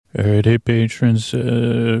All right, hey patrons,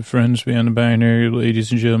 friends beyond the binary,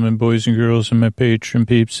 ladies and gentlemen, boys and girls, and my patron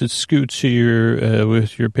peeps. It's Scoots here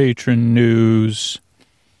with your patron news.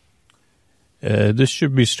 This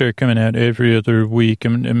should start coming out every other week. It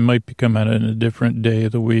might be coming out on a different day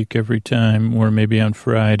of the week every time, or maybe on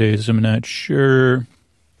Fridays. I'm not sure.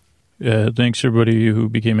 Thanks everybody who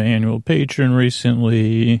became an annual patron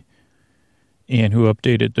recently and who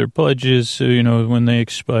updated their pledges, when they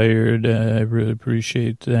expired. I really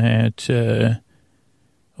appreciate that.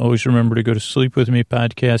 Always remember to go to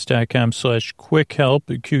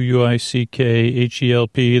sleepwithmepodcast.com/quickhelp,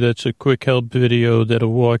 QUICKHELP. That's a quick help video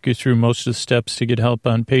that'll walk you through most of the steps to get help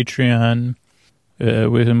on Patreon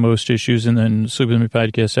with most issues. And then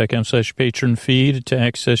sleepwithmepodcast.com/patron feed to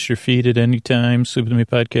access your feed at any time.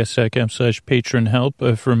 Sleepwithmepodcast.com/patron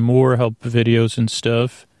help for more help videos and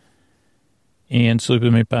stuff. And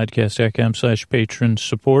sleepwithmepodcast.com/patron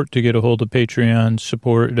support to get a hold of Patreon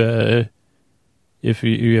support if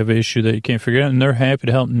you have an issue that you can't figure out. And they're happy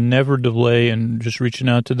to help, never delay, and just reaching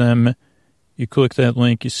out to them. You click that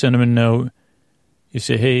link, you send them a note. You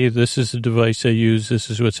say, hey, this is the device I use, this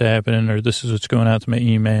is what's happening, or this is what's going out to my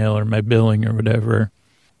email or my billing or whatever.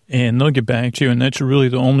 And they'll get back to you. And that's really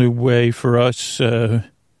the only way for us to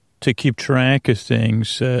keep track of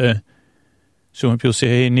things. So when people say,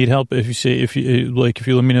 hey, I need help, if you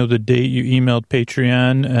let me know the date you emailed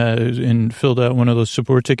Patreon and filled out one of those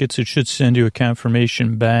support tickets, it should send you a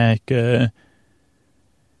confirmation back. Then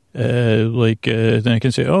I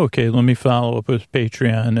can say, oh, okay, let me follow up with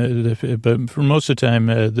Patreon. But for most of the time,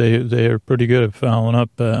 they are pretty good at following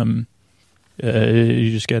up.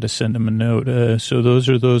 You just got to send them a note. So those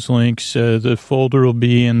are those links. The folder will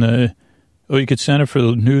be in the... Oh, you could sign up for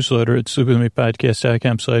the newsletter at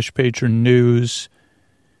sleepwithmepodcast.com/patron news.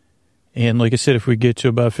 And like I said, if we get to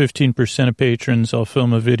about 15% of patrons, I'll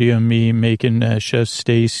film a video of me making Chef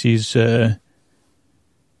Stacy's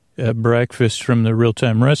breakfast from the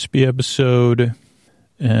real-time recipe episode.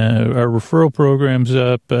 Our referral program's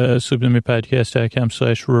up,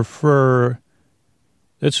 sleepwithmepodcast.com/refer.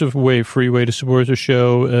 That's a free way to support the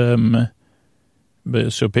show,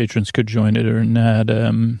 but so patrons could join it or not.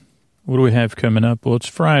 What do we have coming up? Well, it's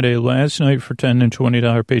Friday. Last night for $10 and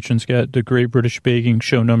 $20 patrons got the Great British Baking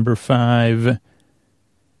Show number 5.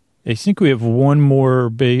 I think we have one more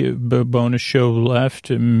bonus show left.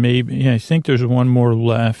 Maybe, I think there's one more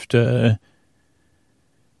left. And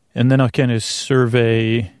then I'll kind of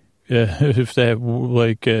survey if there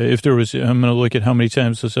was, I'm going to look at how many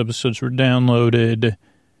times those episodes were downloaded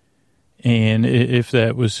and if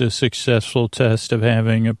that was a successful test of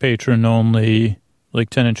having a patron-only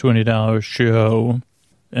 $10 and $20 show.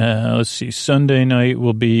 Let's see. Sunday night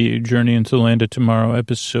will be Journey into the Land of Tomorrow,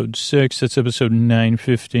 episode 6. That's episode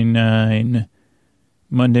 959.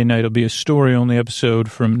 Monday night will be a story-only episode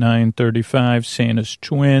from 935, Santa's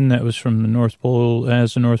Twin. That was from the North Pole,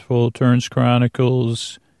 As the North Pole Turns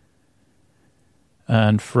Chronicles.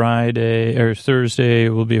 On Thursday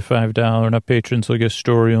will be a $5 and up patrons will get a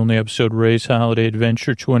story-only episode, Ray's Holiday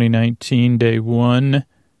Adventure 2019, Day 1.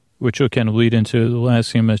 Which will kind of lead into the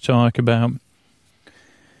last thing I'm going to talk about.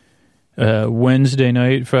 Wednesday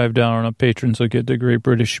night, $5 and up patrons will get the Great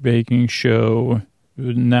British Baking Show.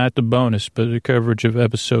 Not the bonus, but the coverage of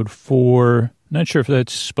episode 4. Not sure if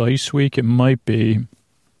that's Spice Week. It might be.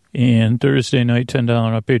 And Thursday night, $10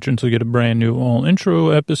 and up patrons will get a brand new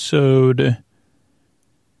all-intro episode.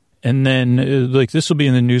 And then, this will be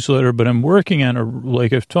in the newsletter, but I'm working on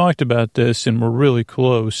I've talked about this, and we're really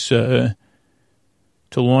close to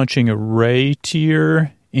launching a Ray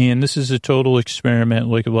tier, and this is a total experiment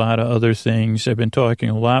like a lot of other things. I've been talking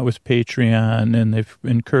a lot with Patreon, and they've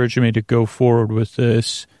encouraged me to go forward with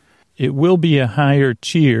this. It will be a higher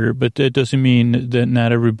tier, but that doesn't mean that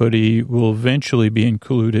not everybody will eventually be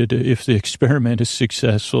included if the experiment is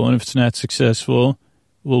successful, and if it's not successful,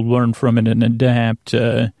 we'll learn from it and adapt.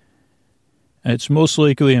 It's most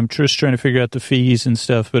likely, I'm just trying to figure out the fees and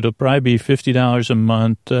stuff, but it'll probably be $50 a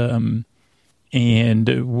month, and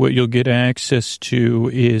what you'll get access to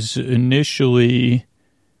is initially,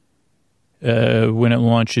 when it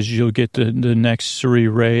launches, you'll get the next 3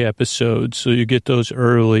 Ray episodes. So you get those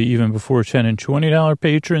early, even before $10 and $20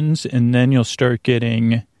 patrons. And then you'll start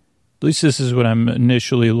getting, at least this is what I'm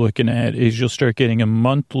initially looking at, is you'll start getting a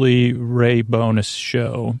monthly Ray bonus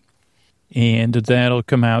show. And that'll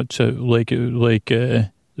come out to and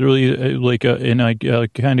I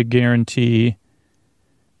kind of guarantee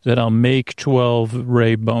that I'll make 12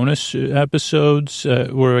 Ray bonus episodes,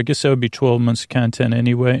 or I guess that would be 12 months of content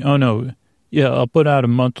anyway. Oh, no. Yeah, I'll put out a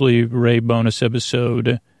monthly Ray bonus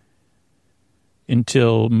episode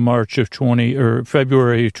until March of 20, or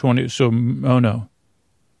February 20. So, oh, no.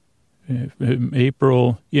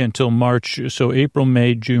 April, until March. So April,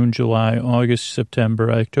 May, June, July, August,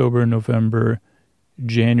 September, October, November,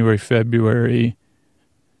 January, February,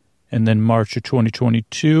 and then March of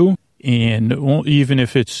 2022. And even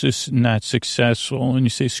if it's just not successful, and you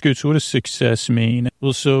say, Scoots, what does success mean?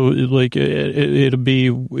 Well, so like it'll be,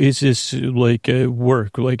 is this like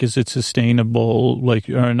work? Like, is it sustainable? Like,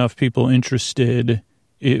 are enough people interested?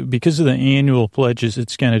 Because of the annual pledges,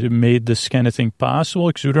 it's kind of made this kind of thing possible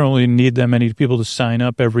because we don't really need that many people to sign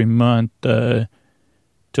up every month to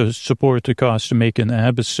support the cost of making the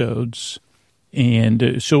episodes.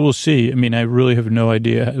 And so we'll see. I mean, I really have no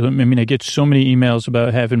idea. I mean, I get so many emails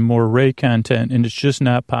about having more Ray content, and it's just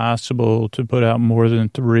not possible to put out more than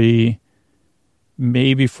 3,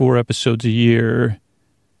 maybe 4 episodes a year,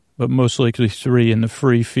 but most likely 3 in the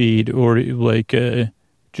free feed, or like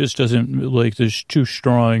just doesn't, like, there's too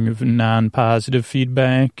strong of non-positive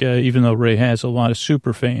feedback, even though Ray has a lot of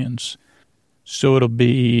super fans. So it'll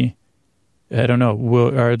be, I don't know,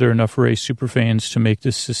 are there enough Ray superfans to make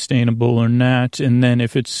this sustainable or not? And then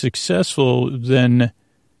if it's successful, then,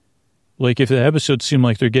 like, if the episodes seem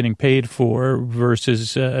like they're getting paid for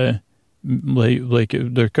versus, like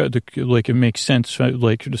it makes sense,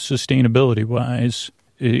 like, sustainability-wise,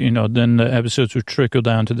 you know, then the episodes would trickle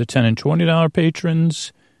down to the $10 and $20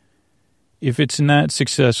 patrons. If it's not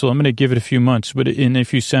successful, I'm going to give it a few months. And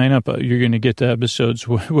if you sign up, you're going to get the episodes,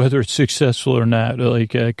 whether it's successful or not,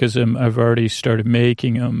 like, because I've already started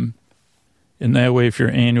making them. And that way, if you're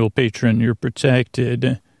an annual patron, you're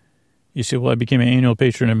protected. You say, well, I became an annual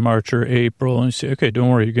patron in March or April. And you say, okay, don't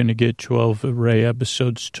worry, you're going to get 12 Ray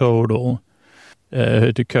episodes total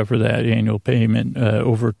to cover that annual payment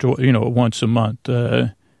over, once a month.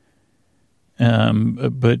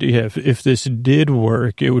 But yeah, if this did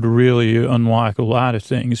work, it would really unlock a lot of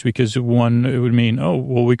things because one, it would mean, oh,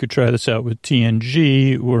 well, we could try this out with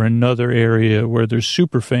TNG or another area where there's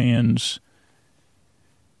super fans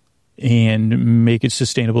and make it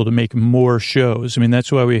sustainable to make more shows. I mean,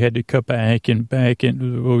 that's why we had to cut back in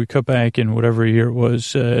whatever year it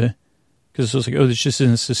was, because it was like, oh, this just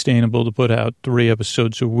isn't sustainable to put out 3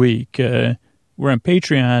 episodes a week. We're on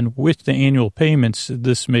Patreon with the annual payments.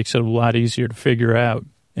 This makes it a lot easier to figure out.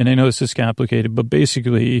 And I know this is complicated, but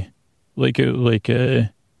basically,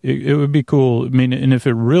 it would be cool. I mean, and if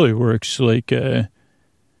it really works, like the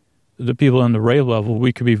people on the Ray level,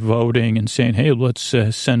 we could be voting and saying, hey, let's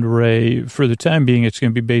send Ray. For the time being, it's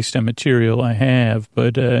going to be based on material I have.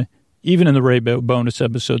 But even in the Ray bonus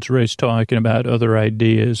episodes, Ray's talking about other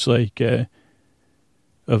ideas, like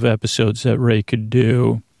of episodes that Ray could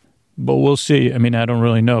do. But we'll see. I mean, I don't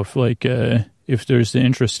really know if there's the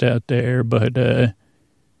interest out there, but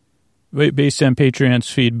based on Patreon's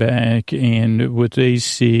feedback and what they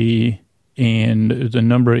see and the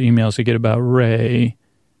number of emails I get about Ray,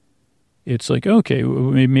 it's like, okay,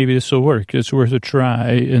 maybe this will work. It's worth a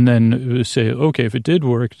try. And then say, okay, if it did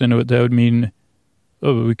work, then that would mean,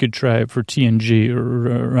 oh, we could try it for TNG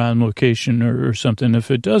or on location or something. If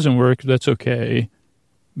it doesn't work, that's okay.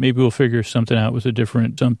 Maybe we'll figure something out with a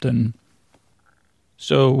different something.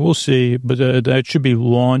 So we'll see, but that should be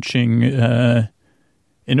launching, and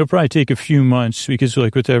it'll probably take a few months because,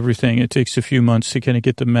 like with everything, it takes a few months to kind of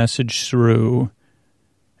get the message through,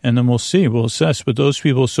 and then we'll see, we'll assess. But those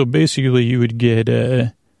people, so basically you would get,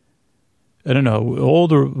 I don't know, all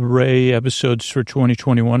the Ray episodes for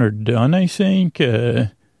 2021 are done, I think.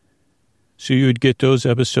 So you would get those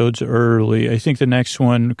episodes early. I think the next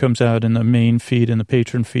one comes out in the main feed and the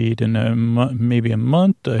patron feed in maybe a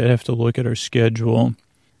month. I'd have to look at our schedule.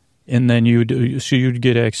 And then you'd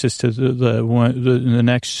get access to the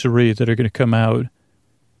next 3 that are going to come out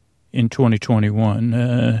in 2021.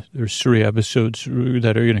 There's 3 episodes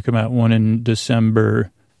that are going to come out, one in December.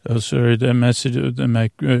 Oh, sorry, that message, my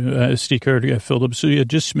SD card got filled up. So, yeah,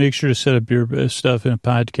 just make sure to set up your stuff in a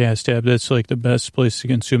podcast tab. That's, like, the best place to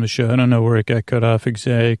consume a show. I don't know where it got cut off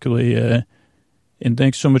exactly. And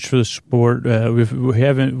thanks so much for the support.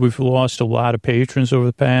 We've lost a lot of patrons over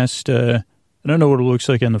the past, I don't know what it looks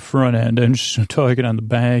like on the front end. I'm just talking on the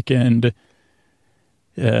back end.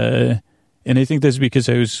 And I think that's because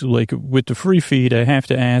I was, like, with the free feed, I have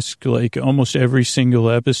to ask, like, almost every single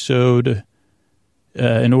episode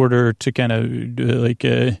in order to kind of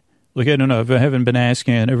I don't know, if I haven't been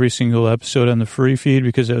asking on every single episode on the free feed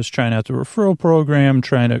because I was trying out the referral program,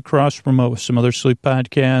 trying to cross promote with some other sleep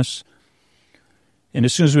podcasts. And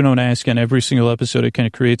as soon as we don't ask on every single episode, it kind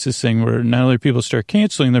of creates this thing where not only people start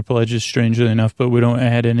canceling their pledges, strangely enough, but we don't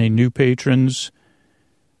add any new patrons.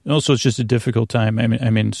 And also, it's just a difficult time. I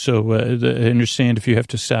understand if you have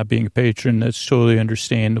to stop being a patron, that's totally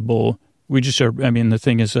understandable. we just are, I mean, the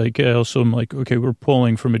thing is, like, I also am like, okay, we're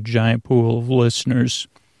pulling from a giant pool of listeners.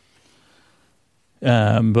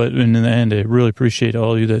 But in the end, I really appreciate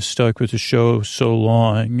all of you that stuck with the show so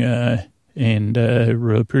long, and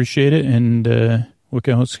really appreciate it. And what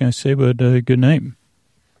else can I say but good night?